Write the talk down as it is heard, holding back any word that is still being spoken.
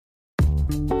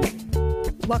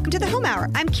Welcome to the Home Hour.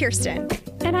 I'm Kirsten.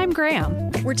 And I'm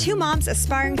Graham. We're two moms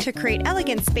aspiring to create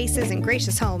elegant spaces and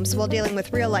gracious homes while dealing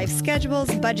with real-life schedules,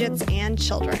 budgets, and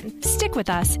children. Stick with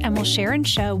us and we'll share and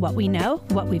show what we know,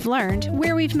 what we've learned,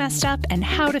 where we've messed up, and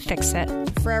how to fix it.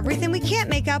 For everything we can't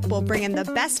make up, we'll bring in the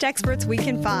best experts we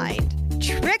can find.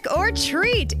 Trick or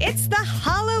treat! It's the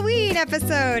Halloween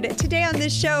episode. Today on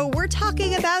this show, we're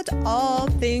talking about all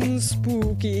things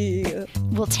spooky.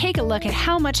 We'll take a look at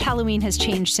how much Halloween has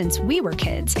changed since we were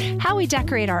kids, how we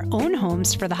decorate our own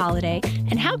homes for the holiday,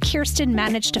 and how Kirsten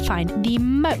managed to find the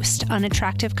most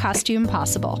unattractive costume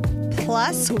possible.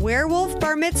 Plus, werewolf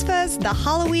bar mitzvahs, the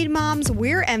Halloween moms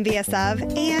we're envious of,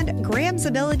 and Graham's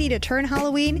ability to turn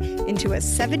Halloween into a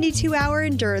 72-hour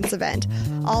endurance event.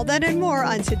 All that and more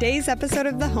on today's episode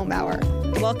of the Home Hour.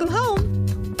 Welcome home.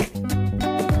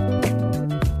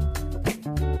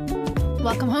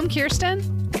 Welcome home, Kirsten.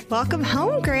 Welcome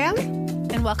home, Graham.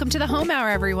 And welcome to the Home Hour,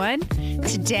 everyone.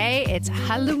 Today, it's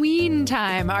Halloween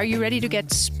time. Are you ready to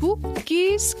get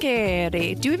spooky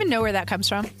scary? Do you even know where that comes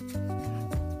from?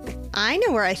 I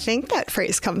know where I think that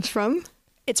phrase comes from.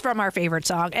 It's from our favorite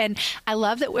song. And I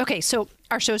love that. Okay, so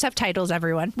our shows have titles,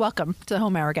 everyone. Welcome to the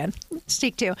Home Hour again.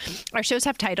 Take two. Our shows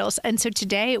have titles. And so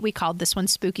today we called this one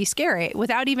Spooky Scary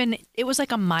without even, it was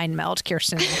like a mind meld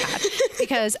Kirsten had.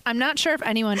 Because I'm not sure if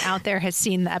anyone out there has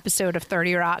seen the episode of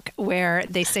 30 Rock where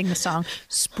they sing the song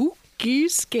Spooky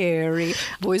Scary,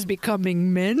 boys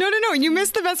becoming men. No. You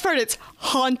missed the best part. It's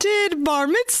haunted bar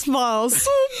mitzvah,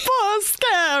 super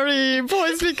scary,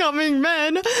 boys becoming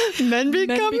men, men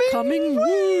becoming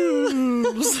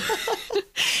wolves.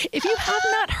 If you have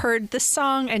not heard this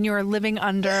song and you're living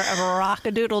under a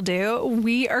rock-a-doodle-doo,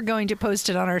 we are going to post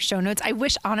it on our show notes. I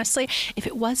wish, honestly, if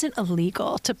it wasn't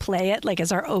illegal to play it like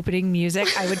as our opening music,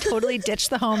 I would totally ditch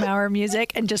the Home Hour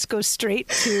music and just go straight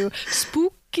to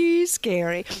Spooky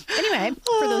Scary. Anyway,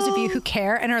 for those of you who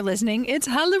care and are listening, it's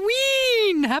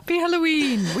Halloween! Happy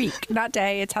Halloween week. Not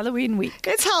day, it's Halloween week.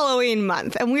 It's Halloween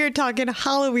month, and we are talking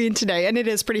Halloween today. And it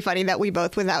is pretty funny that we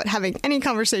both, without having any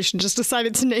conversation, just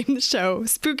decided to name the show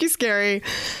Spooky Scary.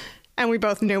 And we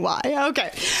both knew why.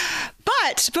 Okay.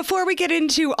 But before we get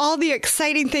into all the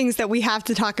exciting things that we have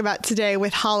to talk about today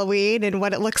with Halloween and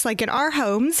what it looks like in our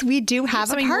homes, we do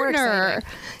have a partner.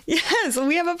 Yes,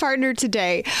 we have a partner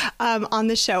today on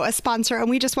the show, a sponsor, and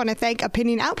we just want to thank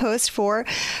Opinion Outpost for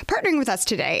partnering with us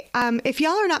today. If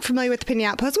y'all are not familiar with Opinion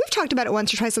Outpost, we've talked about it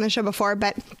once or twice on the show before,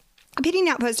 but Opinion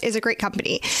Outpost is a great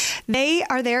company. They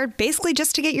are there basically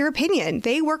just to get your opinion.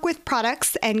 They work with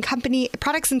products and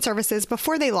services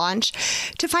before they launch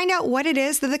to find out what it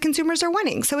is that the consumers are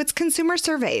wanting. So it's consumer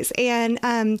surveys. And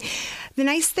the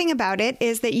nice thing about it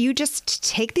is that you just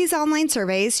take these online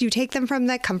surveys, you take them from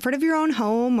the comfort of your own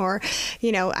home or,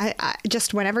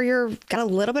 just whenever you're got a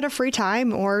little bit of free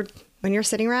time or when you're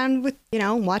sitting around with,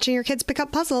 watching your kids pick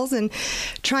up puzzles and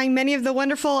trying many of the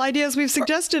wonderful ideas we've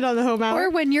suggested on the Home Hour.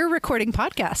 Or when you're recording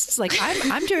podcasts, like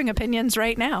I'm doing opinions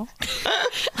right now.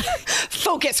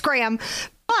 Focus, Graham.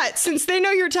 But since they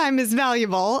know your time is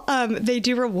valuable, they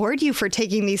do reward you for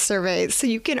taking these surveys. So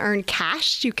you can earn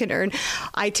cash, you can earn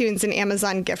iTunes and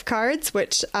Amazon gift cards,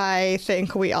 which I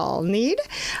think we all need.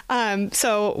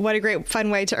 So what a great fun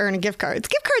way to earn gift cards.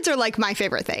 Gift cards are like my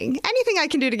favorite thing. Anything I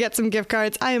can do to get some gift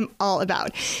cards, I am all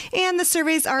about. And the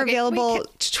surveys are available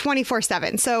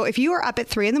 24/7. So if you are up at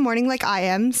 3 a.m. like I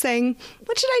am saying,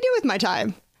 what should I do with my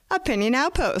time? Opinion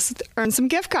Outpost. Earn some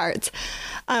gift cards.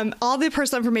 All the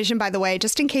personal information, by the way,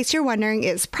 just in case you're wondering,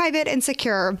 is private and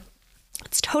secure.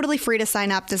 It's totally free to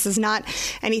sign up. This is not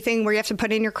anything where you have to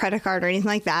put in your credit card or anything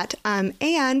like that.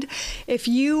 And if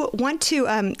you want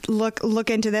to look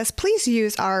into this, please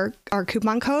use our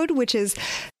coupon code, which is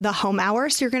the Home Hour.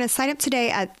 So you're going to sign up today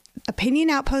at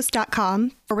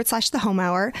opinionoutpost.com/the Home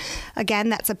Hour. Again,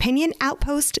 that's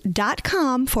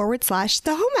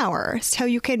opinionoutpost.com/the Home Hour. So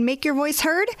you can make your voice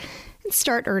heard and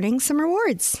start earning some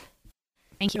rewards.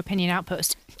 Thank you, Opinion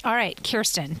Outpost. All right,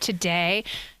 Kirsten, today,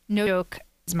 no joke,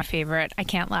 is my favorite. I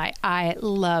can't lie. I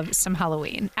love some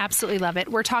Halloween. Absolutely love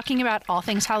it. We're talking about all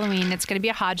things Halloween. It's going to be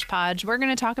a hodgepodge. We're going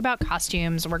to talk about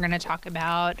costumes. We're going to talk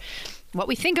about what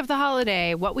we think of the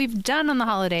holiday, what we've done on the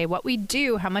holiday, what we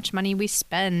do, how much money we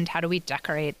spend, how do we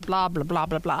decorate, blah, blah, blah,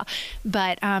 blah, blah.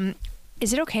 But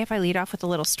is it okay if I lead off with a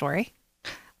little story?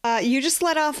 You just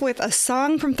let off with a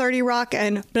song from 30 Rock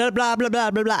and blah, blah, blah, blah,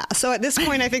 blah, blah. So at this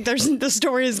point, I think the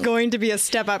story is going to be a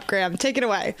step up, Graham. Take it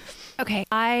away. Okay.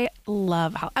 I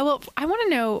love I want to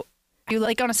know,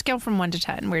 on a scale from 1 to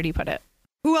 10, where do you put it?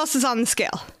 Who else is on the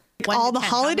scale? All the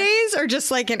holidays or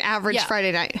just like an average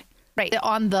Friday night? Right.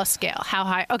 On the scale. How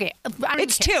high? Okay.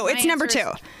 It's 2. It's number 2.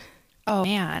 Oh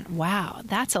man, wow.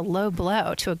 That's a low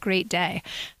blow to a great day.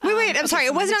 Wait, I'm sorry.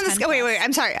 It wasn't on the scale. Wait,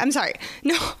 I'm sorry.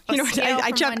 No, you know what?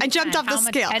 I jumped off the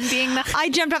scale. 10 being the I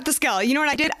jumped off the scale. You know what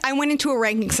I did? I went into a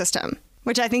ranking system,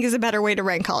 which I think is a better way to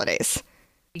rank holidays.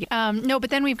 No, but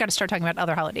then we've got to start talking about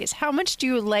other holidays. How much do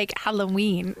you like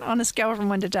Halloween on a scale from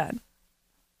 1 to 10?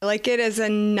 I like it as a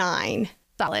 9.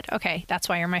 Solid. Okay, that's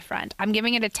why you're my friend. I'm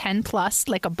giving it a 10 plus,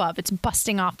 like above. It's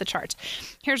busting off the charts.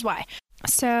 Here's why.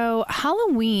 So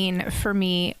Halloween for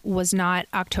me was not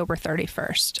October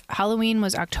 31st. Halloween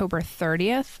was October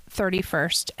 30th,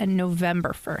 31st, and November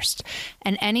 1st.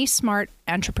 And any smart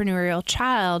entrepreneurial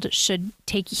child should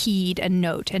take heed and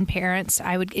note. And parents,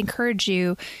 I would encourage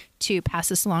you to pass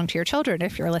this along to your children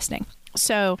if you're listening.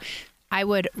 So I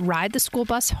would ride the school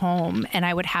bus home and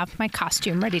I would have my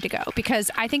costume ready to go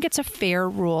because I think it's a fair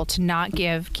rule to not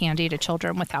give candy to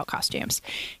children without costumes.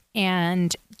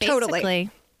 And basically... Totally.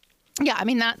 Yeah, I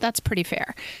mean, that's pretty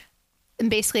fair. And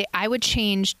basically, I would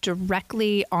change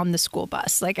directly on the school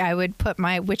bus. Like I would put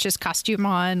my witch's costume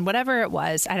on, whatever it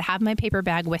was. I'd have my paper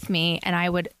bag with me and I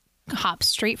would hop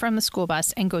straight from the school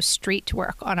bus and go straight to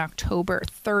work on October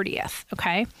 30th.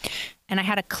 Okay. And I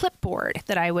had a clipboard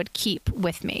that I would keep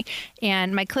with me.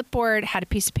 And my clipboard had a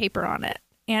piece of paper on it.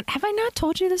 And have I not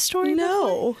told you this story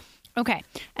No. before? Okay.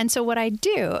 And so what I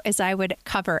do is I would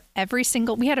cover every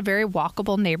single, we had a very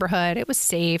walkable neighborhood. It was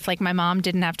safe. Like my mom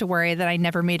didn't have to worry that I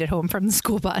never made it home from the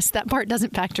school bus. That part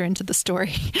doesn't factor into the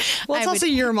story. Well, it's also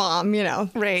your mom, you know.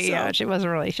 Right. So. Yeah. She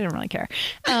didn't really care.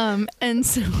 And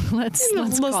so let's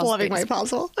most loving way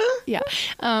possible. Yeah.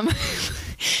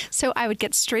 So I would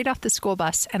get straight off the school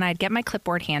bus and I'd get my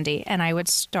clipboard handy and I would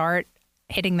start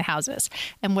hitting the houses.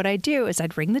 And what I'd do is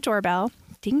I'd ring the doorbell.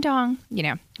 Ding dong, you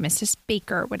know, Mrs.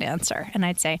 Baker would answer. And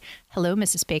I'd say, hello,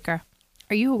 Mrs. Baker.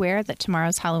 Are you aware that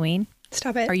tomorrow's Halloween?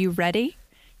 Stop it. Are you ready?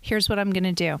 Here's what I'm going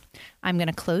to do. I'm going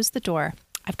to close the door.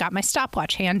 I've got my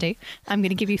stopwatch handy. I'm going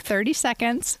to give you 30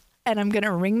 seconds and I'm going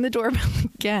to ring the doorbell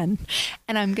again.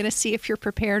 And I'm going to see if you're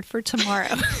prepared for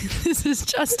tomorrow. This is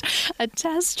just a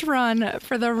test run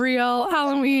for the real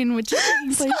Halloween, which is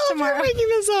taking place tomorrow. You're making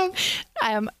this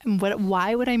up.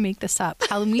 Why would I make this up?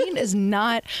 Halloween is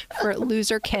not for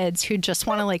loser kids who just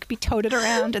want to like be toted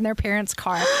around in their parents'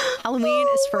 car. Halloween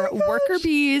is for worker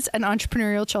bees and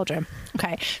entrepreneurial children.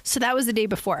 Okay, so that was the day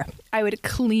before. I would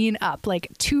clean up like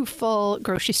 2 full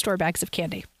grocery store bags of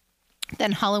candy.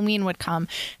 Then Halloween would come.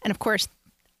 And of course,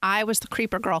 I was the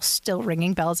creeper girl still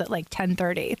ringing bells at like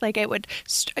 10:30. Like it would,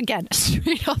 again,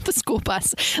 straight off the school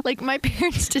bus. Like my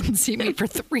parents didn't see me for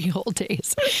 3 whole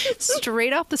days.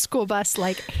 Straight off the school bus,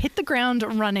 like hit the ground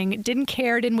running, didn't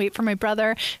care, didn't wait for my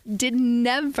brother,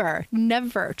 never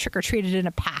trick-or-treated in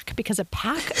a pack because a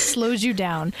pack slows you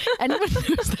down. Anyone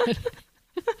knows that?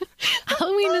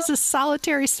 Halloween is a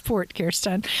solitary sport,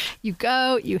 Kirsten. You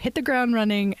go, you hit the ground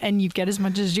running, and you get as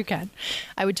much as you can.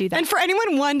 I would do that. And for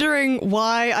anyone wondering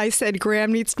why I said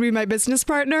Graham needs to be my business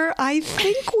partner, I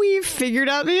think we've figured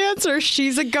out the answer.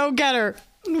 She's a go-getter.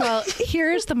 Well,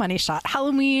 here's the money shot.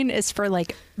 Halloween is for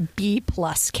like B+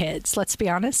 kids. Let's be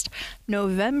honest.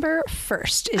 November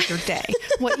 1st is your day.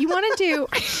 What you want to do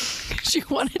is you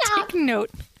want to take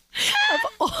note of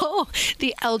all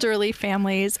the elderly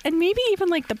families and maybe even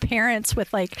like the parents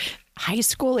with like high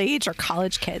school age or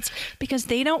college kids because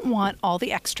they don't want all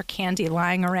the extra candy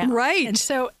lying around. Right. And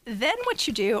so then what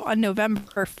you do on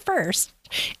November 1st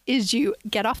is you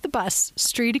get off the bus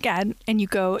street again and you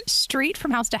go straight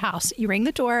from house to house. You ring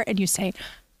the door and you say,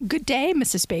 "Good day,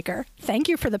 Mrs. Baker. Thank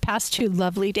you for the past 2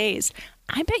 lovely days.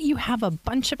 I bet you have a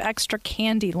bunch of extra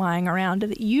candy lying around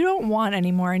that you don't want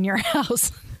anymore in your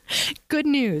house. Good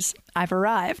news. I've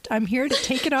arrived. I'm here to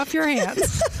take it off your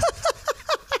hands."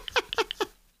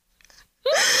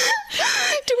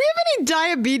 Do we have any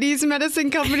diabetes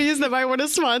medicine companies that might want to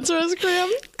sponsor us, Graham?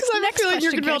 Because I feel like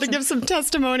you're going to be able to give some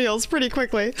testimonials pretty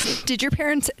quickly. Did your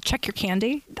parents check your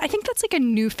candy? I think that's like a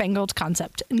newfangled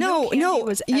concept. No.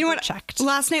 Was you know what? Checked.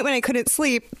 Last night when I couldn't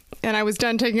sleep and I was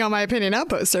done taking all my Opinion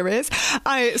Outpost surveys,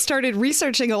 I started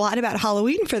researching a lot about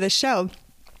Halloween for this show.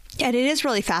 And it is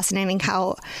really fascinating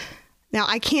how, now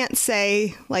I can't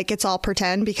say like it's all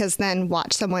pretend because then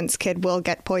watch someone's kid will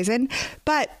get poisoned,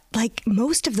 but like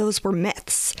most of those were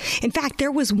myths. In fact, there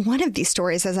was one of these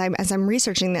stories as I'm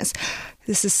researching this.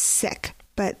 This is sick,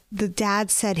 but the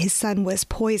dad said his son was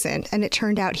poisoned, and it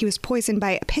turned out he was poisoned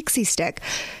by a pixie stick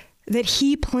that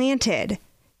he planted.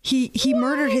 He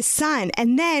murdered his son,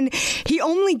 and then he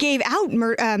only gave out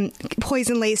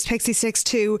poison-laced pixie sticks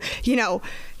to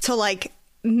like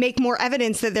make more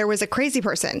evidence that there was a crazy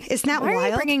person. Isn't that Why wild? are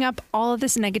you bringing up all of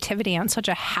this negativity on such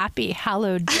a happy,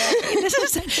 hallowed day?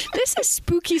 This is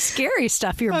spooky, scary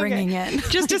stuff you're bringing in.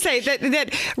 Just to say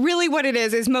that really what it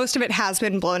is most of it has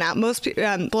been blown out.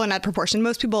 Blown out proportion.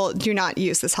 Most people do not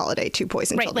use this holiday to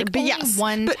poison children. Like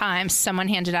only time someone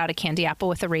handed out a candy apple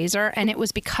with a razor, and it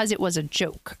was because it was a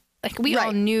joke. Like, we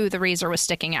all knew the razor was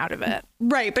sticking out of it.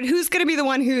 Right. But who's going to be the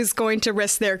one who's going to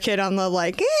risk their kid on the,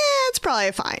 it's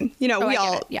probably fine. We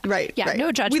all, right. Yeah, right.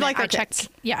 no judgment. We like our kids.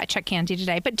 I checked candy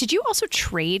today. But did you also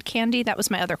trade candy? That was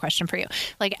my other question for you.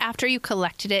 Like, after you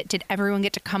collected it, did everyone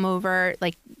get to come over,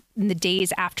 like, in the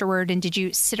days afterward, and did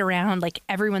you sit around, like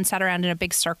everyone sat around in a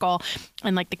big circle,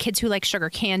 and like the kids who like sugar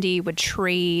candy would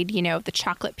trade, the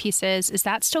chocolate pieces? Is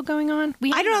that still going on?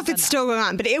 I don't know if it's still going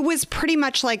on, but it was pretty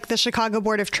much like the Chicago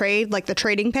Board of Trade, like the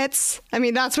trading pits. I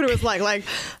mean, that's what it was like. Like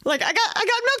I got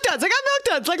milk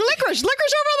duds, like licorice over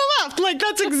on the left. Like,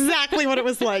 that's exactly what it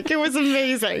was like. It was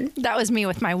amazing. That was me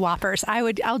with my Whoppers.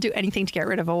 I'll do anything to get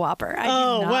rid of a Whopper.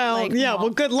 Well,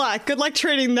 good luck. Good luck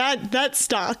trading that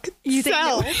stock. You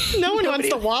sell. No one wants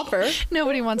the Whopper.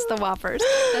 Nobody wants the Whoppers.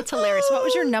 That's hilarious. What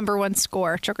was your number one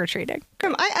score trick-or-treating?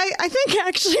 I think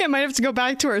actually I might have to go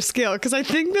back to our scale, because I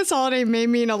think this holiday may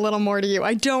mean a little more to you.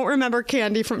 I don't remember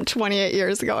candy from 28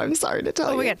 years ago. I'm sorry to tell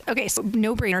you. Oh my God. Okay, so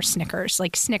no-brainer Snickers.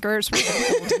 Like, Snickers was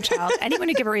a golden child. Anyone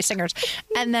who give away Snickers.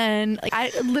 And then, like,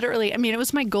 it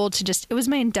was my goal it was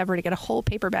my endeavor to get a whole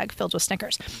paper bag filled with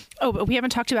Snickers. Oh, but we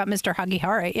haven't talked about Mr.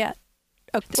 Hagihara yet.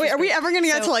 Oh, wait, are we ever going to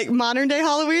get to like modern day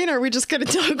Halloween, or are we just going to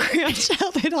tell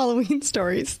grandchildhood Halloween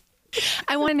stories?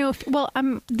 I want to know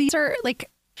if, these are like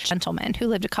gentlemen who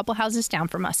lived a couple houses down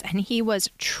from us, and he was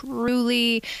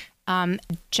truly a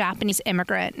Japanese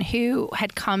immigrant who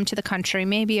had come to the country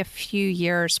maybe a few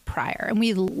years prior. And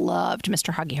we loved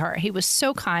Mr. Hagihara. He was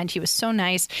so kind. He was so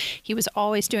nice. He was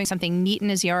always doing something neat in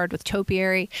his yard with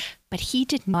topiary. But he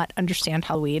did not understand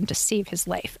Halloween to save his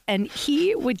life. And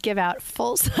he would give out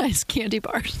full-size candy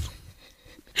bars.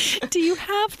 Do you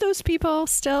have those people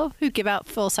still who give out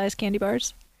full-size candy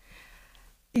bars?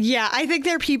 Yeah, I think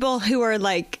there are people who are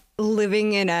like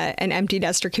living in an empty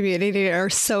nester community and are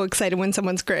so excited when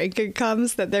someone's grandkid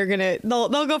comes that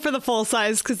they'll go for the full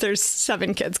size because there's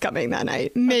 7 kids coming that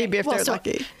night. Maybe if they're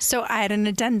lucky. So I had an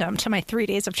addendum to my 3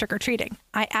 days of trick-or-treating.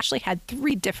 I actually had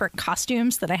 3 different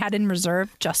costumes that I had in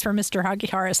reserve just for Mr.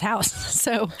 Hagihara's house.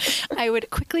 So I would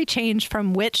quickly change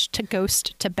from witch to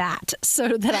ghost to bat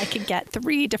so that I could get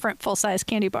 3 different full-size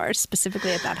candy bars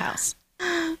specifically at that house.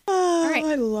 Oh, all right.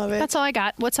 I love it. That's all I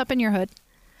got. What's up in your hood?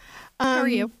 How are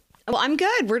you? Well, I'm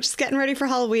good. We're just getting ready for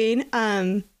Halloween.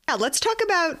 Let's talk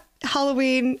about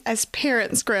Halloween as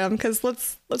parents, Graham, because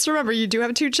let's remember you do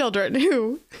have 2 children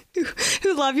who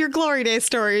love your glory day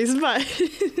stories. But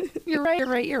You're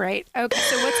right. Okay,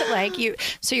 so what's it like?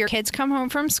 So your kids come home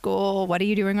from school. What are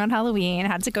you doing on Halloween?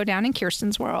 How does it go down in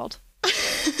Kirsten's world?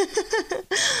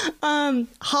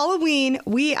 Halloween,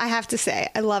 I have to say,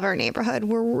 I love our neighborhood.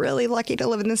 We're really lucky to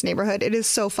live in this neighborhood. It is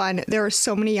so fun. There are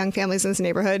so many young families in this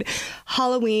neighborhood.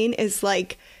 Halloween is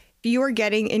like, you are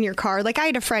getting in your car. Like, I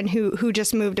had a friend who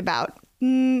just moved about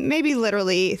maybe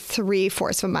literally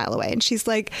 3/4 of a mile away. And she's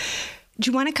like, do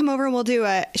you want to come over and we'll do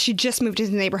she just moved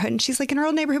into the neighborhood. And she's like, in our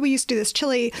old neighborhood, we used to do this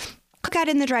chili cookout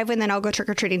in the driveway, and then I'll go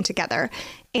trick-or-treating together.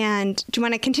 And do you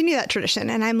want to continue that tradition?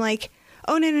 And I'm like,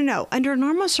 oh, no. Under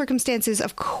normal circumstances,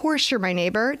 of course you're my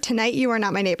neighbor. Tonight, you are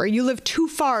not my neighbor. You live too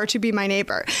far to be my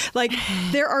neighbor. Like,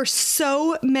 there are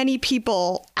so many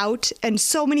people out and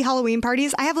so many Halloween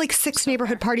parties. I have like 6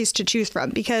 neighborhood parties to choose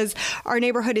from because our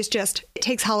neighborhood it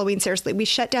takes Halloween seriously. We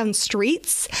shut down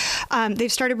streets.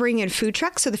 They've started bringing in food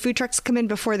trucks. So the food trucks come in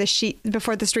before the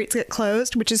streets get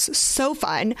closed, which is so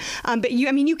fun. But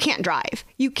you can't drive.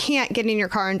 You can't get in your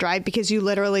car and drive because you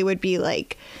literally would be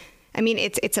like,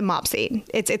 it's a mob scene.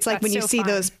 It's like when you see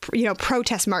those,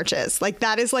 protest marches. Like,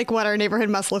 that is like what our neighborhood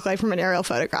must look like from an aerial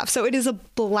photograph. So it is a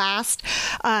blast.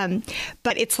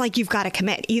 But it's like you've got to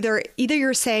commit. Either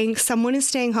you're saying someone is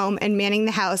staying home and manning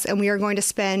the house, and we are going to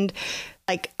spend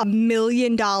like $1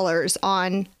 million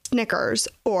on Snickers,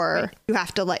 or you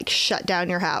have to like shut down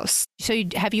your house. So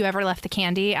have you ever left the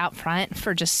candy out front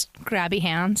for just grabby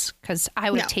hands? Because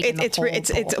I would take it.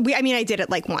 I did it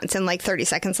like once, and like 30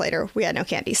 seconds later, we had no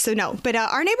candy. So no, but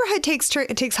our neighborhood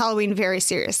takes Halloween very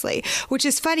seriously, which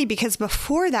is funny because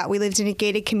before that we lived in a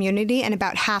gated community, and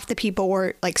about half the people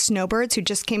were like snowbirds who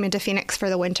just came into Phoenix for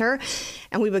the winter,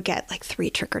 and we would get like 3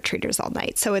 trick-or-treaters all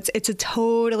night. So it's a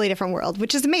totally different world,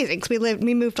 which is amazing because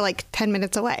we moved like 10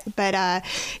 minutes away. But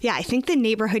yeah, I think the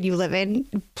neighborhood you live in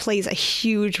plays a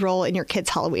huge role in your kids'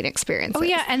 Halloween experience. Oh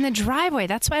yeah, and the driveway.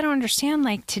 That's why I don't understand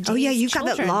like today's Oh yeah, you've got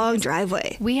that children. long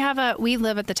driveway. We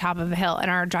live at the top of a hill and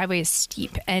our driveway is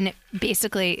steep and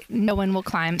basically no one will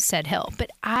climb said hill.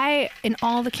 But in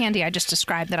all the candy I just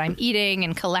described that I'm eating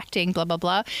and collecting, blah, blah,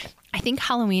 blah, I think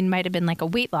Halloween might have been like a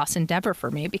weight loss endeavor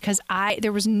for me because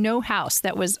there was no house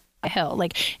that was a hill.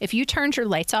 Like if you turned your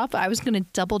lights off, I was going to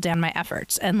double down my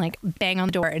efforts and like bang on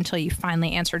the door until you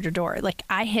finally answered your door. Like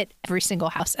I hit every single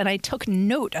house and I took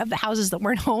note of the houses that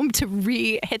weren't home to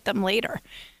re-hit them later.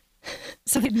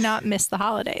 So I did not miss the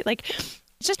holiday. Like it's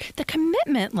just the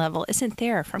commitment level isn't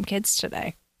there from kids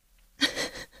today.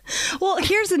 Well,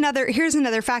 here's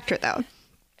another factor though.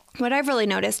 What I've really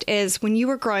noticed is when you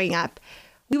were growing up,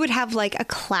 we would have like a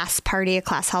class party, a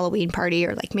class Halloween party,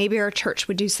 or like maybe our church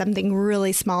would do something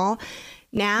really small.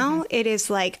 Now it is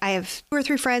like I have 2 or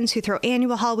 3 friends who throw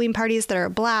annual Halloween parties that are a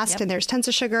blast and there's tons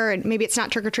of sugar and maybe it's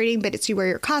not trick or treating, but it's you wear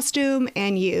your costume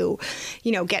and you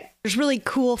there's really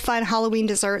cool, fun Halloween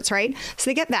desserts, right? So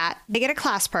they get that. They get a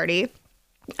class party.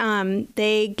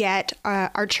 They get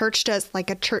our church does like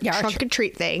a trunk or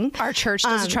treat thing. Our church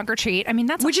does a trunk or treat. I mean,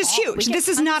 which is huge. This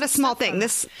is not a small thing.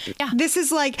 This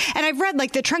is like, and I've read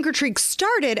like the trunk or treat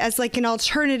started as like an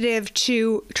alternative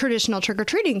to traditional trick or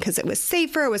treating because it was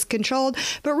safer, it was controlled.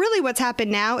 But really, what's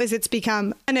happened now is it's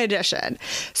become an addition.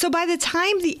 So by the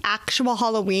time the actual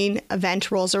Halloween event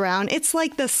rolls around, it's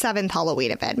like the 7th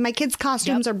Halloween event. My kids'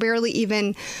 costumes are barely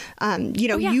even,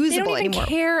 usable anymore. They don't even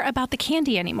care about the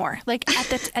candy anymore. Like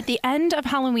at the end of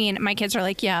Halloween, my kids are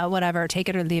like, yeah, whatever, take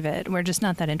it or leave it. We're just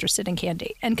not that interested in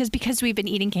candy. And because we've been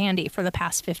eating candy for the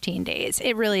past 15 days,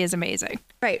 it really is amazing.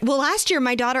 Right. Well, last year,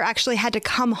 my daughter actually had to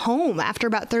come home after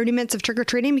about 30 minutes of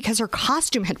trick-or-treating because her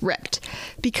costume had ripped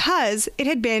because it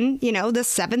had been, the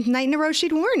 7th night in a row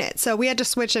she'd worn it. So we had to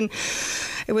switch and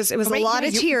it was a lot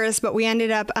of tears, but we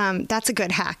ended up, that's a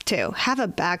good hack too. Have a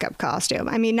backup costume.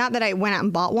 I mean, not that I went out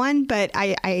and bought one, but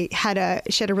she had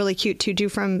a really cute tutu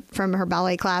from her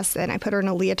ballet class and I put her in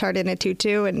a leotard and a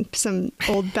tutu and some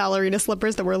old ballerina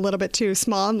slippers that were a little bit too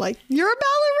small. I'm like, you're a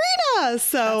ballerina.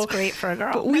 So that's great for a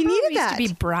girl. But we needed that. To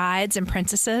be brides and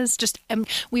princesses. Just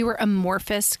we were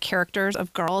amorphous characters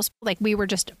of girls. Like we were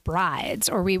just brides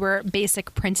or we were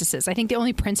basic princesses. I think the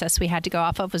only princess we had to go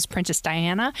off of was Princess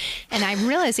Diana. And I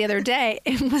realized the other day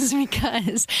it was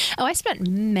because I spent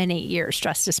many years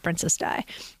dressed as Princess Di.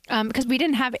 Because we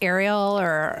didn't have Ariel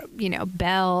or,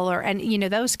 Belle and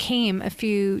those came a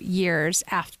few years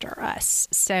after us.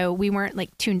 So we weren't like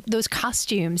those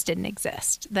costumes didn't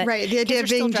exist. Right. The idea of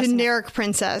being generic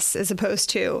princess as opposed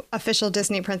to official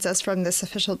Disney princess from this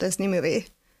official Disney movie.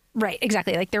 Right.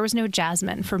 Exactly. Like there was no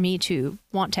Jasmine for me to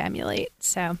want to emulate.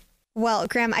 So. Well,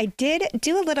 Graham, I did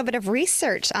do a little bit of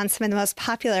research on some of the most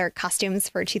popular costumes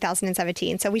for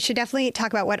 2017. So we should definitely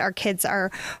talk about what our kids are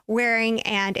wearing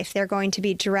and if they're going to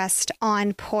be dressed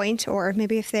on point or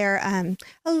maybe if they're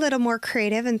a little more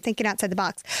creative and thinking outside the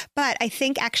box. But I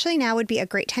think actually now would be a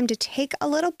great time to take a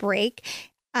little break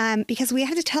because we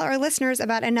have to tell our listeners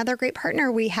about another great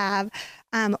partner we have.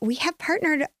 We have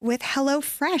partnered with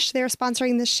HelloFresh. They're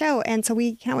sponsoring this show. And so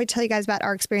we can't wait to tell you guys about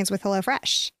our experience with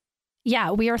HelloFresh.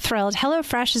 Yeah, we are thrilled.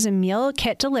 HelloFresh is a meal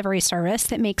kit delivery service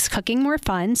that makes cooking more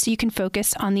fun so you can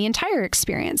focus on the entire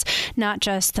experience, not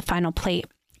just the final plate.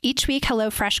 Each week,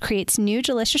 HelloFresh creates new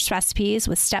delicious recipes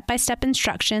with step-by-step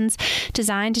instructions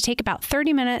designed to take about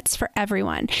 30 minutes for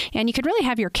everyone. And you could really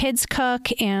have your kids cook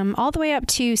all the way up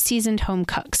to seasoned home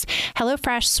cooks.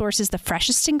 HelloFresh sources the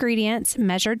freshest ingredients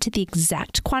measured to the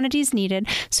exact quantities needed,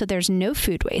 so there's no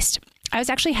food waste. I was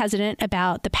actually hesitant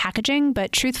about the packaging,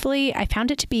 but truthfully, I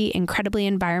found it to be incredibly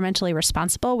environmentally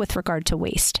responsible with regard to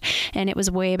waste, and it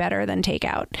was way better than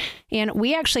takeout. And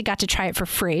we actually got to try it for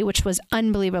free, which was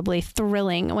unbelievably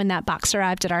thrilling when that box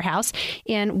arrived at our house.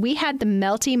 And we had the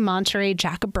melty Monterey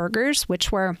Jack burgers,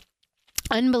 which were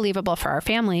unbelievable for our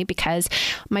family because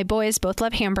my boys both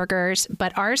love hamburgers,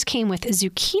 but ours came with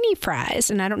zucchini fries.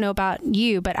 And I don't know about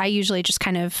you, but I usually just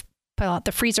kind of pull out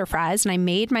the freezer fries and I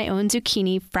made my own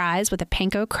zucchini fries with a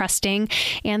panko crusting,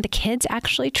 and the kids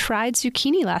actually tried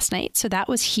zucchini last night. So that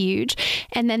was huge.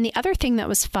 And then the other thing that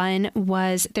was fun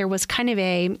was there was kind of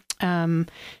a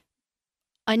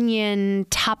onion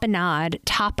tapenade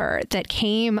topper that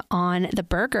came on the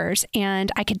burgers,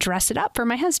 and I could dress it up for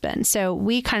my husband. So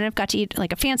we kind of got to eat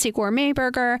like a fancy gourmet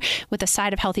burger with a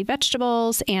side of healthy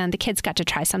vegetables, and the kids got to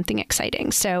try something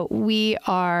exciting. So we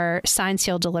are signed,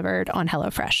 sealed, delivered on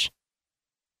HelloFresh.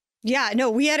 Yeah, no,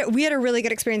 we had a really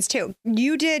good experience too.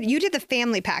 You did the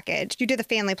family package. You did the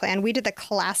family plan. We did the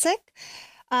classic.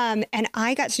 And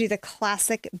I got to do the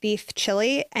classic beef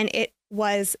chili, and it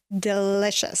was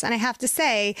delicious. And I have to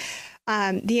say,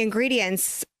 the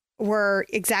ingredients were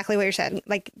exactly what you said.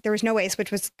 Like there was no waste,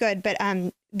 which was good. But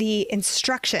the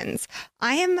instructions,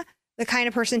 I am the kind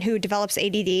of person who develops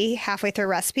ADD halfway through a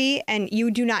recipe, and you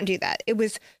do not do that. It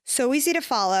was so easy to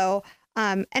follow.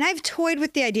 And I've toyed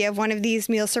with the idea of one of these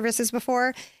meal services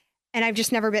before, and I've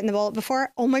just never bitten the bullet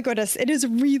before. Oh my goodness, it is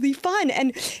really fun.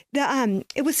 And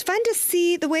it was fun to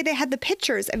see the way they had the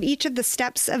pictures of each of the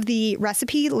steps of the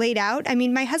recipe laid out. I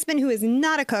mean, my husband, who is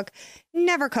not a cook,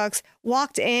 never cooks,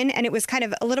 walked in, and it was kind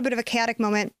of a little bit of a chaotic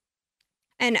moment.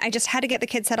 And I just had to get the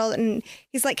kids settled. And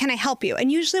he's like, can I help you?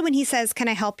 And usually when he says, can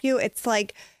I help you? It's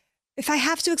like, if I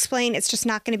have to explain, it's just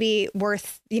not going to be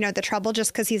worth, the trouble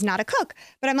just because he's not a cook.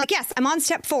 But I'm like, yes, I'm on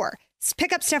step 4.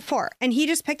 Pick up step 4. And he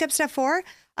just picked up step 4.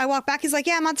 I walk back. He's like,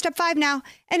 yeah, I'm on step 5 now.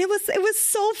 And it was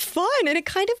so fun. And it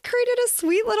kind of created a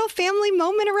sweet little family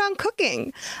moment around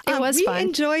cooking. It was we fun.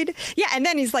 Enjoyed. Yeah. And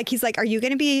then he's like, are you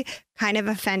going to be kind of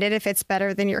offended if it's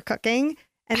better than your cooking?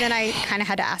 And then I kind of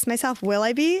had to ask myself, will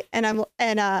I be? And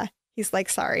he's like,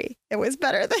 sorry, it was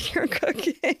better than your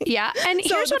cooking. Yeah. And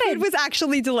so here's what food was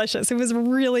actually delicious. It was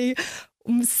really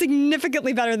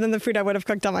significantly better than the food I would have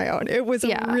cooked on my own. It was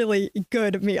a really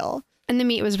good meal. And the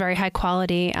meat was very high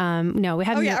quality. No, we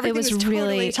had everything it was totally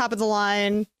really top of the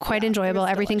line. Quite enjoyable.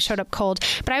 Everything showed up cold.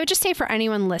 But I would just say for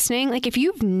anyone listening, like if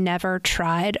you've never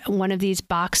tried one of these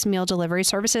box meal delivery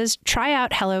services, try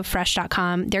out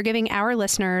HelloFresh.com. They're giving our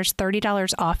listeners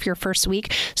 $30 off your first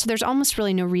week. So there's almost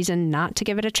really no reason not to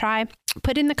give it a try.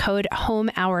 Put in the code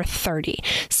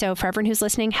HOMEHOUR30. So for everyone who's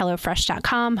listening,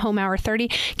 HelloFresh.com,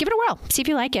 HOMEHOUR30. Give it a whirl. See if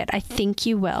you like it. I think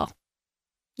you will.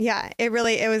 Yeah, it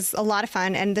was a lot of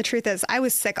fun. And the truth is, I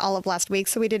was sick all of last week,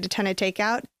 so we did a ton of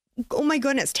takeout. Oh my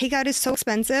goodness, takeout is so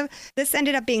expensive. This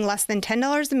ended up being less than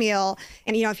 $10 a meal.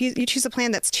 And, if you choose a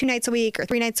plan that's 2 nights a week or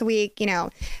 3 nights a week, you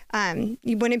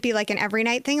wouldn't be like an every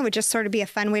night thing. It would just sort of be a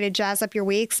fun way to jazz up your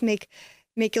weeks, make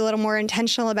you a little more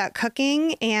intentional about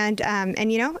cooking. And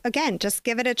again, just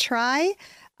give it a try.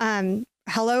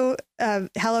 HelloFresh,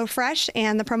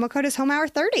 and the promo code is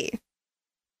HOMEHOUR30.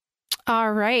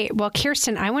 All right. Well,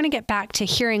 Kirsten, I want to get back to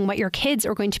hearing what your kids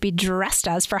are going to be dressed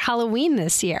as for Halloween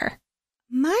this year.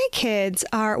 My kids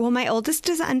are, my oldest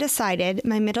is undecided.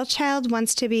 My middle child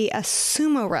wants to be a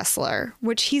sumo wrestler,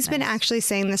 which he's been actually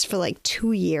saying this for like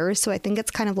 2 years. So I think it's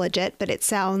kind of legit, but it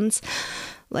sounds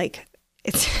like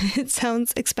it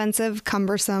sounds expensive,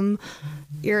 cumbersome,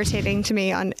 irritating to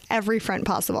me on every front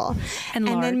possible. And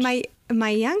then my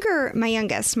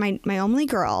youngest, my only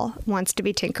girl wants to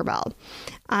be Tinkerbell.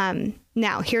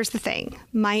 Now, here's the thing.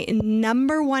 My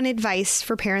number one advice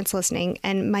for parents listening,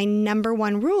 and my number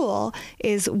one rule,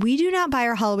 is we do not buy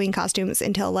our Halloween costumes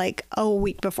until like a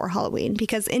week before Halloween,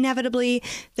 because inevitably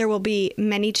there will be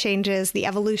many changes. The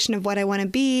evolution of what I want to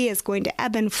be is going to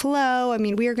ebb and flow. I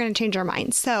mean, we are going to change our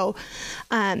minds. So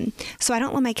I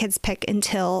don't let my kids pick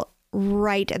until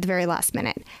right at the very last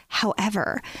minute.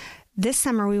 However, this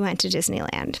summer we went to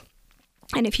Disneyland.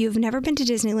 And if you've never been to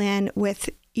Disneyland with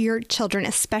your children,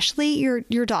 especially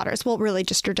your daughters, well, really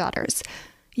just your daughters,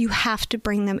 you have to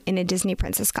bring them in a Disney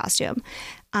princess costume.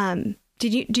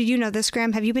 Did you know this,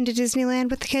 Graham? Have you been to Disneyland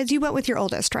with the kids? You went with your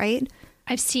oldest, right?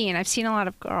 I've seen a lot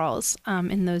of girls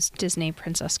in those Disney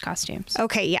princess costumes.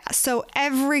 Okay, yeah. So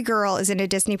every girl is in a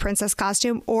Disney princess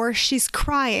costume, or she's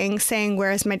crying saying,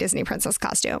 "Where's my Disney princess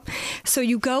costume?" So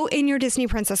you go in your Disney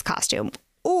princess costume.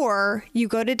 Or you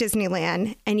go to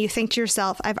Disneyland and you think to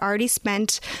yourself, I've already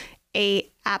spent a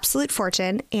absolute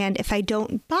fortune, and if I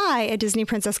don't buy a Disney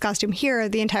princess costume here,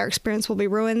 the entire experience will be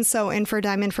ruined. So in for a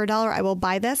dime, in for a dollar, I will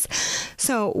buy this.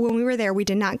 So when we were there, we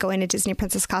did not go in a Disney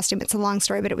princess costume. It's a long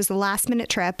story, but it was a last minute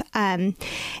trip. And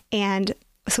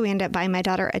so we ended up buying my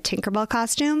daughter a Tinkerbell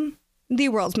costume, the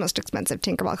world's most expensive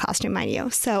Tinkerbell costume, mind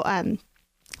you. So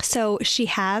she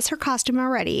has her costume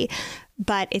already,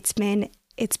 but it's been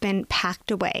packed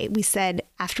away. We said,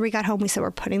 after we got home, we're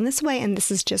putting this away, and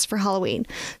this is just for Halloween.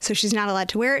 So she's not allowed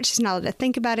to wear it. She's not allowed to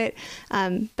think about it.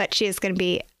 But she is going to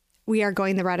be, we are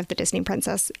going the route of the Disney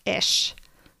princess-ish.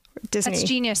 Disney. That's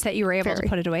genius that you were able to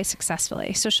put it away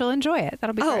successfully. So she'll enjoy it.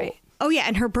 That'll be great. Oh, yeah.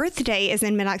 And her birthday is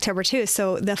in mid-October, too.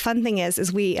 So the fun thing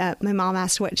is we, my mom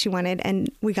asked what she wanted,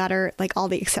 and we got her like all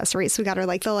the accessories. So we got her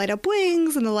like the light up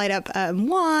wings and the light up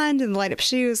wand and the light up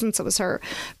shoes. And so it was her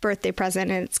birthday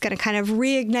present. And it's going to kind of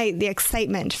reignite the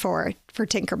excitement for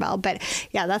Tinkerbell. But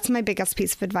yeah, that's my biggest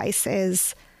piece of advice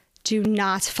is do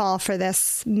not fall for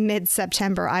this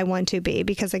mid-September I want to be,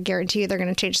 because I guarantee you they're going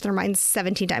to change their minds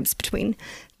 17 times between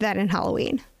then and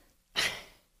Halloween.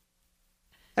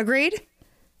 Agreed?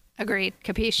 Agreed.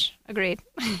 Capiche. Agreed.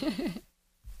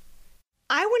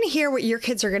 I want to hear what your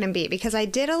kids are going to be, because I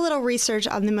did a little research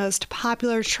on the most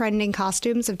popular trending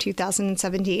costumes of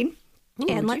 2017.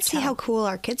 And let's see how cool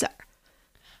our kids are.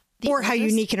 Or how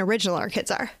unique and original our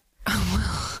kids are.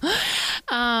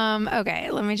 Okay,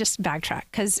 let me just backtrack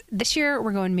because this year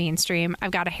we're going mainstream.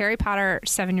 I've got a Harry Potter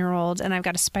 7-year-old and I've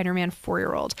got a Spider-Man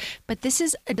 4-year-old. But this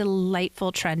is a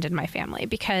delightful trend in my family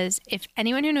because if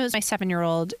anyone who knows my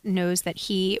 7-year-old knows that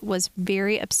he was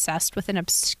very obsessed with an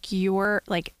obscure,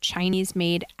 like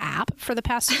Chinese-made app for the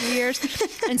past few years.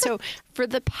 And so for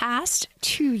the past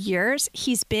 2 years,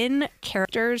 he's been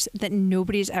characters that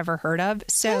nobody's ever heard of.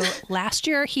 So last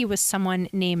year he was someone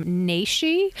named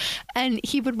Neishi, and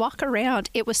he would walk around.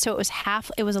 It was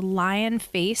a lion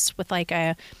face with like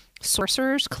a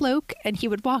sorcerer's cloak, and he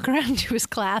would walk around to his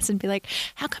class and be like,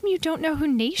 how come you don't know who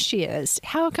Neishi is?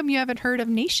 How come you haven't heard of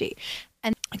Neishi?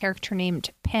 And a character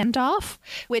named Pandalf,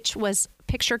 which was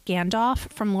picture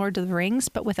Gandalf from Lord of the Rings,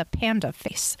 but with a panda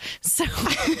face. So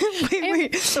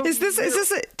wait. Is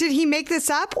this did he make this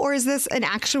up or is this an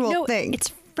actual thing?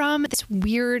 It's from this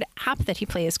weird app that he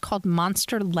plays called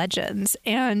Monster Legends.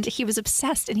 And he was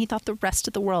obsessed and he thought the rest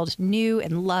of the world knew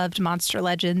and loved Monster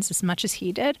Legends as much as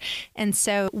he did. And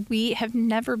so we have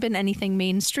never been anything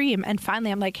mainstream. And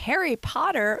finally, I'm like, Harry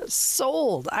Potter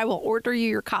sold. I will order you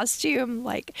your costume.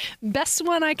 Like, best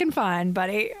one I can find,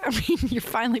 buddy. I mean, you're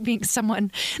finally being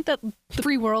someone that the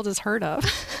free world has heard of.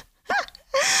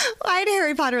 I had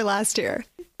Harry Potter last year.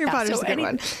 Harry Potter's a good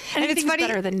one. And it's funny,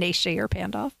 better than Neishi or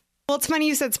Pandalf. Well, it's funny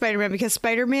you said Spider-Man because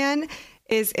Spider-Man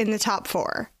is in the top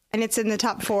 4, and it's in the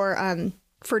top 4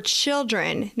 for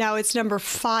children. Now it's number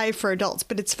 5 for adults,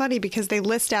 but it's funny because they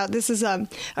list out, this is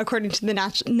according to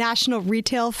the National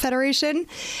Retail Federation,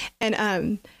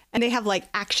 and they have like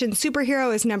action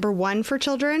superhero is number 1 for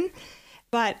children.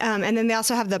 But and then they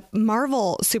also have the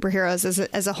Marvel superheroes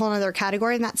as a whole other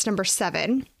category, and that's number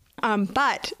 7.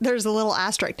 But there's a little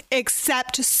asterisk,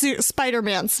 except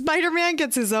Spider-Man. Spider-Man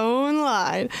gets his own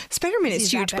line. Spider-Man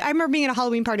is huge. I remember being at a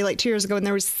Halloween party like 2 years ago and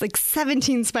there was like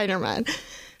 17 Spider-Man.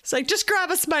 It's like, just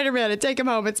grab a Spider-Man and take him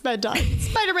home. It's bedtime.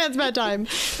 Spider-Man's bedtime.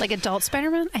 Like adult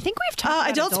Spider-Man? I think we've talked about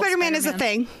adult Spider-Man is a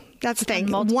thing. That's the thing.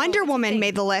 Wonder Woman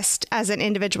made the list as an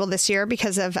individual this year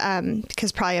because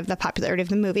probably of the popularity of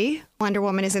the movie. Wonder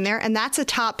Woman is in there. And that's a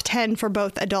top 10 for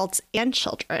both adults and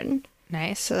children.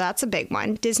 Nice. So that's a big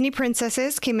one. Disney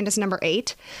Princesses came in as number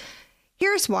 8.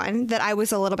 Here's one that I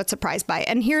was a little bit surprised by.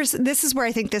 And this is where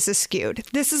I think this is skewed.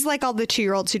 This is like all the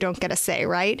 2-year-olds who don't get a say,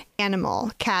 right?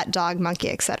 Animal, cat, dog, monkey,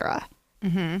 etc.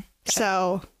 Mm-hmm.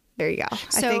 So there you go.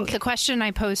 So the question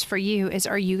I pose for you is,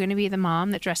 are you going to be the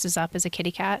mom that dresses up as a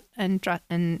kitty cat and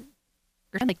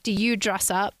like, do you dress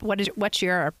up? What's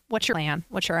your plan?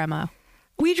 What's your MO?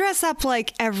 We dress up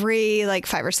like every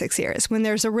 5 or 6 years when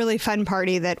there's a really fun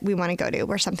party that we want to go to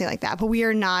or something like that. But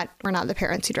we're not the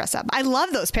parents who dress up. I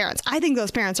love those parents. I think those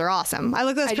parents are awesome. I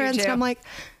look at those parents and I'm like,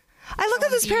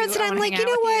 you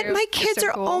know what? My kids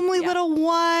are only little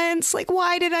once. Like,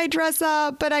 why did I dress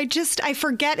up? But I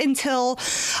forget until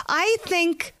I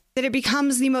think that it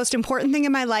becomes the most important thing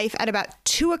in my life at about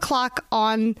 2:00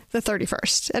 on the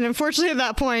 31st. And unfortunately, at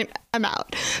that point, I'm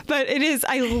out. But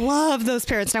I love those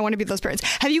parents and I want to be those parents.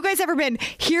 Have you guys ever been,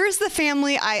 here's the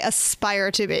family I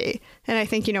aspire to be? And I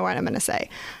think you know what I'm going to say.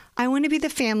 I want to be the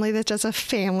family that does a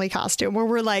family costume where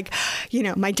we're like,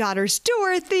 my daughter's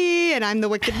Dorothy and I'm the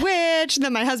Wicked Witch. And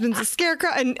then my husband's a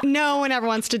scarecrow. And no one ever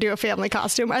wants to do a family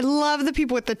costume. I love the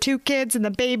people with the 2 kids and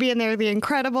the baby and they're the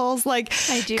Incredibles. Like,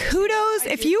 kudos.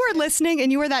 If you are listening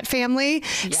and you are that family,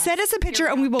 send us a picture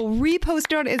and we will repost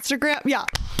it on Instagram. Yeah.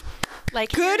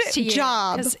 Like, good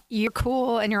job. Because you're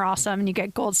cool and you're awesome and you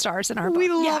get gold stars in our book.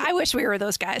 I wish we were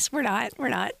those guys. We're not.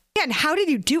 Yeah, and how did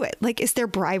you do it? Like, is there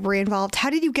bribery involved? How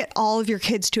did you get all of your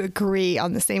kids to agree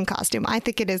on the same costume? I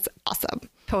think it is awesome.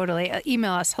 Totally.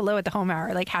 Email us,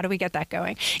 hello@thehome.hour. Like, how do we get that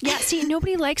going? Yeah, see,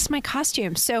 nobody likes my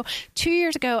costume. So 2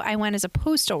 years ago, I went as a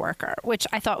postal worker, which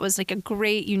I thought was like a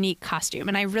great, unique costume.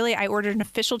 And I ordered an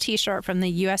official T-shirt from the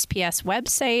USPS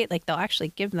website. Like, they'll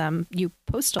actually give you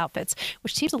postal outfits,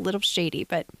 which seems a little shady.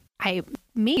 But I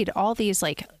made all these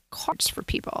cards for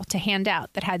people to hand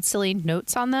out that had silly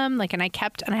notes on them. And I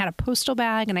had a postal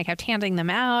bag and I kept handing them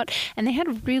out. And they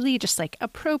had really just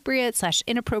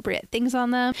appropriate/inappropriate things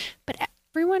on them. But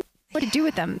everyone, what to do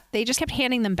with them? They just kept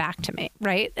handing them back to me,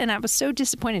 right? And I was so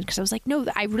disappointed because I was like, no,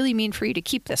 I really mean for you to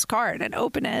keep this card and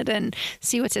open it and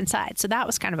see what's inside. So that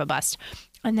was kind of a bust.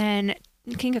 And then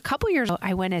I think a couple years ago,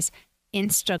 I went as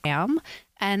Instagram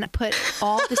and put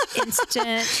all this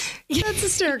instant... That's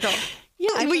hysterical.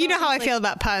 Yeah, well, you know how I feel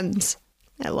about puns.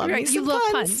 I love you love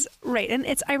puns. Right. And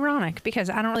it's ironic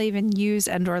because I don't really even use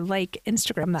or like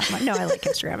Instagram that much. No, I like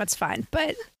Instagram. It's fine.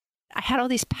 But I had all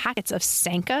these packets of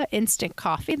Sanka instant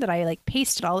coffee that I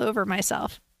pasted all over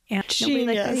myself. And nobody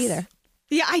liked that either.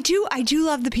 Yeah, I do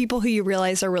love the people who you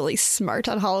realize are really smart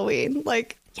on Halloween.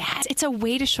 Like, Yes, it's a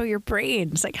way to show your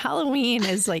brains. Like Halloween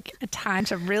is like a time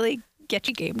to really get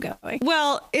your game going.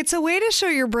 well, it's a way to show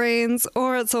your brains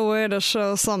or it's a way to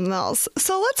show something else.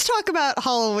 So let's talk about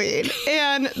Halloween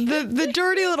and the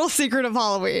dirty little secret of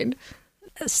Halloween.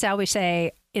 Shall we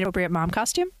say inappropriate mom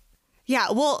costume? Yeah,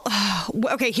 well,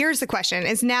 okay, here's the question.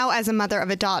 Is now as a mother of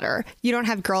a daughter, you don't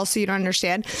have girls, so you don't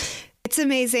understand. It's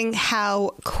amazing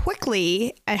how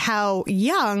quickly and how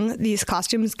young these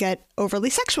costumes get overly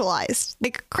sexualized.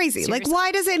 Like crazy. Seriously? Like,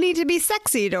 why does it need to be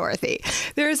sexy, Dorothy?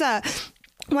 There's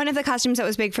one of the costumes that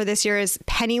was big for this year is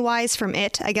Pennywise from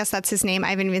It. I guess that's his name.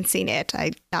 I haven't even seen it.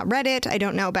 I've not read it. I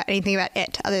don't know about anything about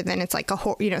it other than it's like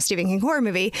a Stephen King horror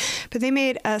movie. But they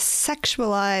made a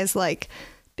sexualized like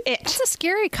It. It's a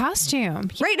scary costume.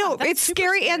 Right? No, that's it's super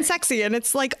scary and sexy, and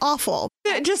it's like awful.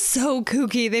 Just so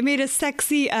kooky. They made a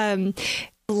sexy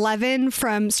Eleven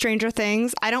from Stranger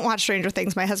Things. I don't watch Stranger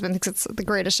Things. My husband thinks it's the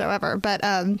greatest show ever, but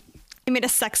they made a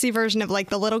sexy version of like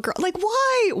the little girl. Like,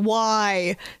 why?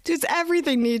 Why? Does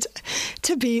everything need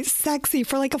to be sexy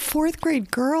for like a fourth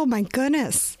grade girl? My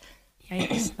goodness.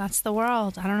 Yikes, that's the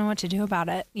world. I don't know what to do about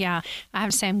it. Yeah, I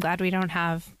have to say I'm glad we don't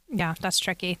have. Yeah, that's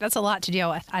tricky. That's a lot to deal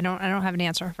with. I don't have an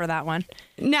answer for that one.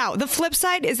 Now, the flip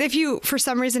side is if you, for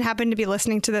some reason, happen to be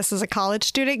listening to this as a college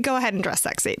student, go ahead and dress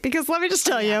sexy. Because let me just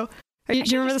tell you. Do you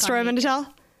remember the story I'm going to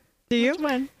tell? Do you?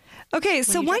 When? Okay,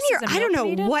 so you one dressed year, as a I don't know milk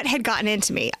maiden? what had gotten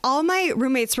into me. All my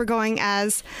roommates were going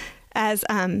as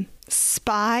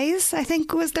spies, I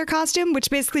think was their costume, which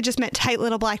basically just meant tight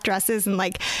little black dresses and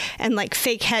like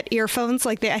fake head earphones.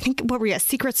 Like I think what were you,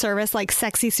 Secret Service, like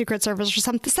sexy Secret Service or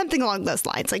something along those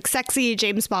lines, like sexy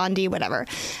James Bondy, whatever.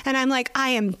 And I'm like, I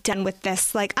am done with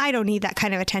this. Like I don't need that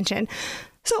kind of attention.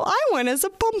 So I went as a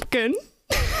pumpkin.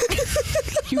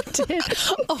 You did?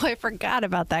 Oh, I forgot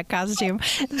about that costume.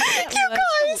 You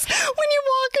guys, when you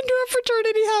walk into a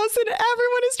fraternity house and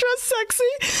everyone is dressed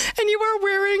sexy and you are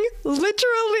wearing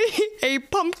literally a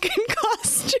pumpkin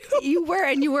costume. You were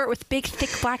it with big, thick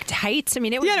black tights. I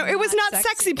mean, it was It was not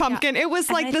sexy pumpkin. Yeah. It was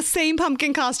like the same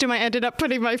pumpkin costume I ended up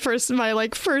putting my first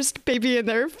baby in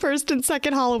their first and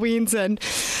second Halloweens in.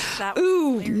 That was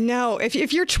Ooh, hilarious. no.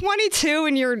 If you're 22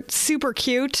 and you're super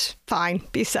cute, fine,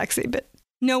 be sexy, but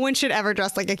no one should ever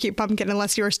dress like a cute pumpkin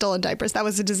unless you are still in diapers. That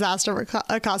was a disaster of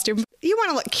a costume. You want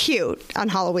to look cute on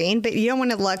Halloween, but you don't want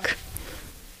to look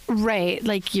Right,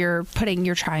 like you're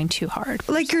trying too hard.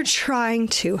 like you're trying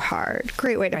too hard.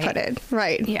 Great way to Right. put it.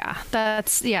 Right. Yeah,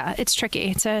 it's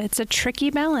tricky. It's a tricky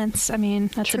balance. I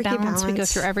mean, that's Tricky a balance we go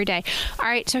balance. through every day. All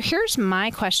right, so here's my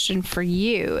question for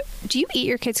you. Do you eat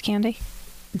your kids' candy?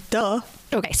 Duh.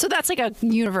 Okay, so that's like a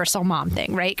universal mom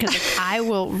thing, right? Because I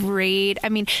will raid. I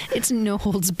mean, it's no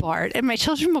holds barred, and my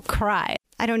children will cry.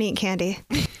 I don't eat candy.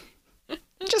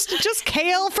 just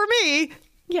kale for me.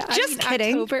 Yeah, Just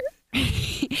kidding. October.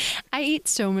 I eat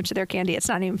so much of their candy. It's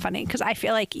not even funny because I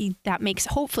feel like that makes.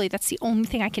 Hopefully, that's the only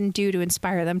thing I can do to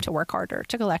inspire them to work harder,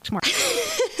 to collect more.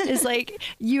 Is like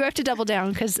you have to double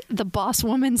down because the boss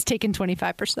woman's taken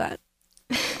 25%.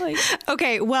 Like,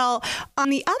 Okay, well, on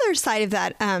the other side of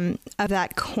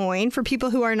that coin, for people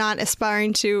who are not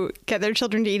aspiring to get their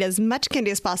children to eat as much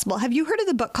candy as possible, have you heard of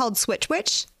the book called Switch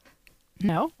Witch?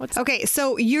 no, what's Okay,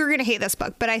 so you're going to hate this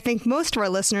book, but I think most of our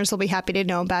listeners will be happy to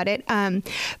know about it.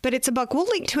 But it's a book we'll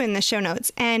link to in the show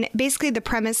notes. And basically the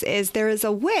premise is there is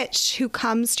a witch who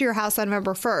comes to your house on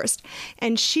November 1st,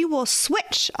 and she will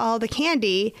switch all the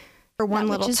candy for one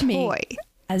That little witch is me. toy.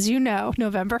 As you know,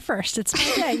 November 1st, it's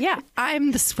my day. Yeah,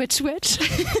 I'm the Switch Witch. We're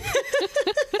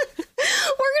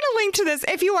going to link to this.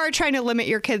 If you are trying to limit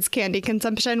your kids' candy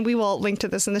consumption, we will link to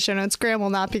this in the show notes. Graham will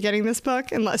not be getting this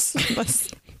book unless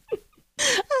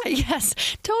Yes,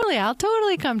 totally. I'll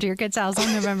totally come to your kid's house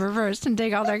on November 1st and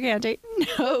take all their candy.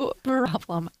 No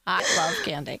problem. I love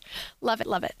candy. Love it,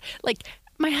 love it. Like,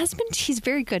 my husband, he's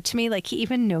very good to me. Like, he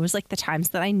even knows, like, the times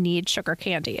that I need sugar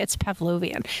candy. It's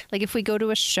Pavlovian. Like, if we go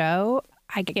to a show,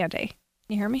 I get candy.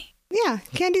 You hear me? Yeah,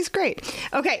 candy's great.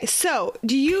 Okay, so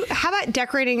how about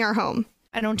decorating our home?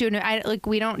 I don't do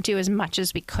we don't do as much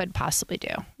as we could possibly do.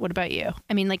 What about you?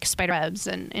 I mean, like spider webs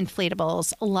and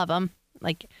inflatables, love them.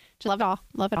 Like, just love it all.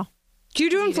 Love it all. Do you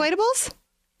do inflatables?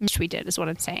 Wish we did is what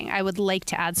I'm saying. I would like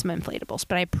to add some inflatables,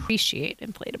 but I appreciate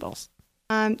inflatables.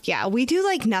 Yeah, we do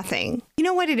like nothing. You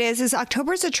know what it is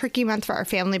October is a tricky month for our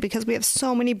family because we have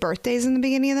so many birthdays in the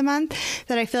beginning of the month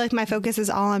that I feel like my focus is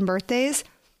all on birthdays.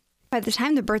 By the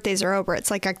time the birthdays are over, it's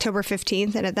like October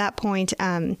 15th. And at that point,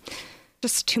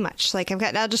 just too much. Like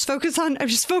I'll just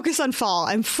focus on fall.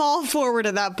 I'm fall forward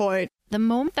at that point. The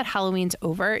moment that Halloween's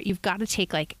over, you've got to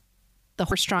take like the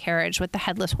horse-drawn carriage with the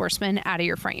headless horseman out of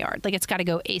your front yard. Like, it's got to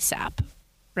go ASAP.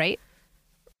 right?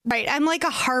 Right. I'm like a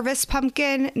harvest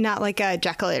pumpkin, not like a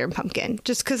jack-o'-lantern pumpkin,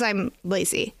 just because I'm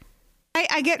lazy.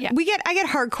 I get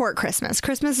hardcore at Christmas.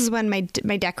 Christmas is when my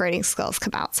decorating skills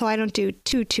come out, so I don't do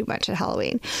too much at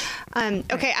Halloween.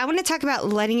 Okay, I want to talk about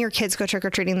letting your kids go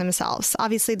trick-or-treating themselves.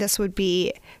 Obviously, this would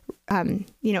be, in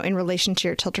relation to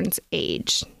your children's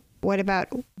age. What about,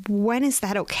 when is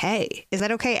that okay? Is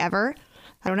that okay ever?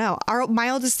 I don't know. My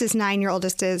oldest is 9. Your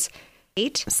oldest is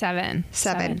 8? 7.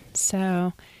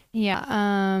 So,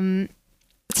 yeah.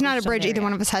 It's not a bridge either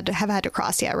one of us have had to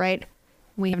cross yet, right?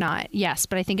 We have not. Yes.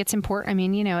 But I think it's important. I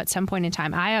mean, at some point in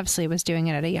time, I obviously was doing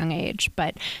it at a young age,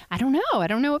 but I don't know. I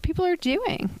don't know what people are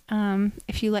doing.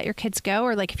 If you let your kids go,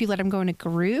 or like if you let them go in a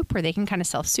group where they can kind of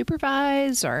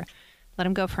self-supervise, or let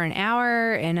them go for an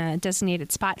hour in a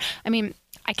designated spot. I mean,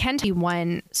 I can tell you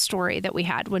one story that we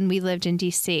had when we lived in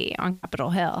DC on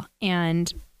Capitol Hill,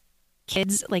 and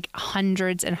kids, like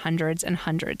hundreds and hundreds and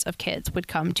hundreds of kids would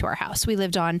come to our house. We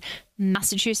lived on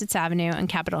Massachusetts Avenue and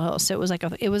Capitol Hill. So it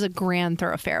was a grand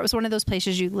thoroughfare. It was one of those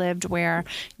places you lived where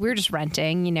we were just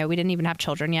renting, we didn't even have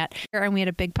children yet. And we had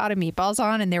a big pot of meatballs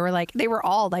on, and they were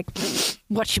all like,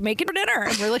 what you making for dinner?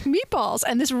 And we're like, meatballs.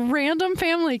 And this random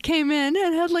family came in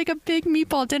and had like a big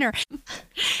meatball dinner. And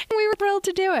we were thrilled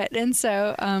to do it. And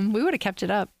so we would have kept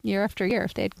it up year after year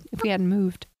if we hadn't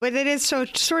moved. But it is so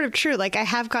sort of true. Like, I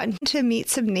have gotten to meet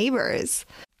some neighbors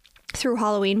through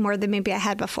Halloween more than maybe I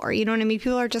had before. You know what I mean?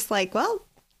 People are just like, well,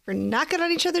 we're knocking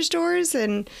on each other's doors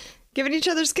and giving each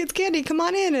other's kids candy. Come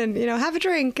on in and, have a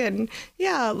drink. And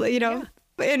yeah.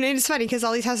 And it's funny because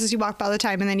all these houses you walk by all the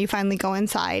time, and then you finally go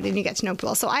inside and you get to know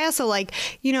people. So I also like,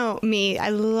 me, I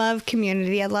love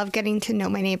community. I love getting to know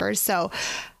my neighbors. So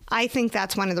I think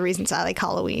that's one of the reasons I like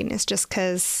Halloween, is just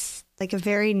because like a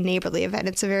very neighborly event.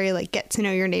 It's a very like get to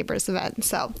know your neighbors event.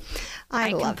 So I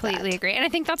love completely agree. And I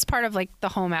think that's part of like the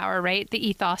home hour, right? The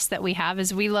ethos that we have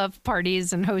is we love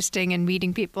parties and hosting and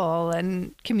meeting people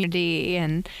and community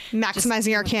and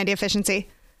maximizing our candy efficiency.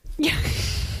 Yeah.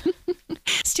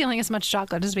 Stealing as much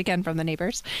chocolate as we can from the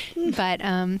neighbors. But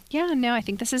I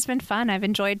think this has been fun. I've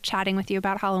enjoyed chatting with you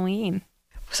about Halloween.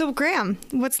 So Graham,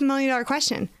 what's the $1 million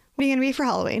question? What are you going to be for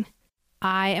Halloween?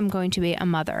 I am going to be a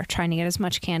mother, trying to get as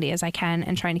much candy as I can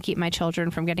and trying to keep my children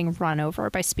from getting run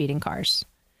over by speeding cars.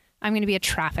 I'm going to be a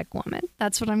traffic woman.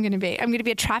 That's what I'm going to be. I'm going to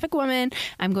be a traffic woman.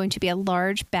 I'm going to be a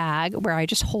large bag where I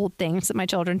just hold things that my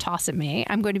children toss at me.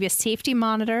 I'm going to be a safety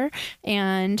monitor,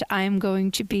 and I'm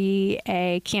going to be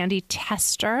a candy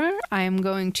tester. I'm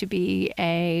going to be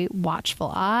a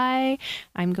watchful eye.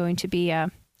 I'm going to be a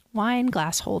wine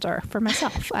glass holder for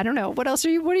myself. I don't know. What are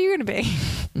you going to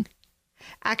be?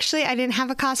 Actually, I didn't have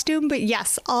a costume, but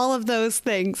yes, all of those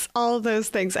things.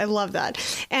 I love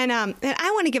that. And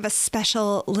I want to give a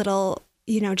special little,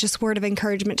 just word of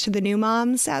encouragement to the new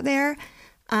moms out there.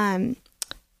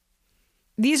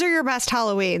 These are your best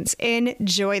Halloweens.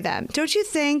 Enjoy them. Don't you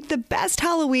think the best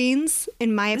Halloweens,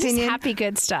 in my opinion? This is happy,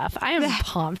 good stuff. I am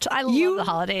pumped. I love the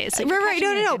holidays. Right.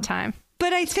 No. Good time.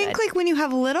 But I think like when you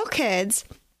have little kids,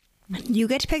 you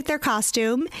get to pick their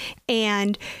costume,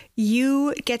 and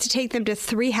you get to take them to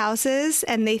 3 houses,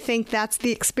 and they think that's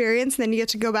the experience. And then you get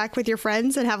to go back with your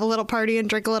friends and have a little party and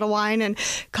drink a little wine and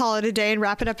call it a day and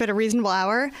wrap it up at a reasonable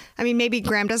hour. I mean, maybe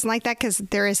Graham doesn't like that because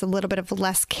there is a little bit of a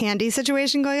less candy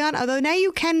situation going on. Although now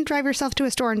you can drive yourself to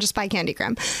a store and just buy candy,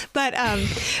 Graham. But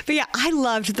yeah, I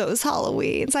loved those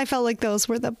Halloweens. I felt like those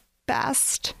were the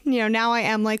best. Now I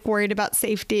am like worried about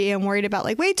safety and worried about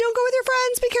like, wait, don't go with your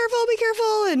friends, be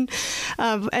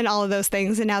careful, and all of those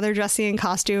things. And now they're dressing in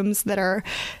costumes that are,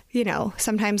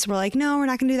 sometimes we're like, no, we're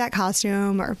not gonna do that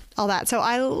costume or all that. So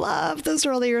I love those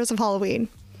early years of Halloween.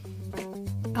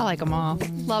 I like them all.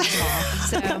 Love them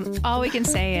all. So all we can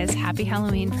say is happy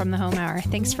Halloween from the Home Hour.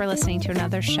 Thanks for listening to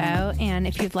another show. And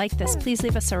if you'd like this, please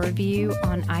leave us a review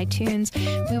on iTunes.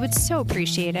 We would so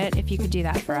appreciate it if you could do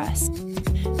that for us.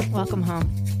 Welcome home.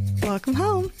 Welcome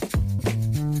home.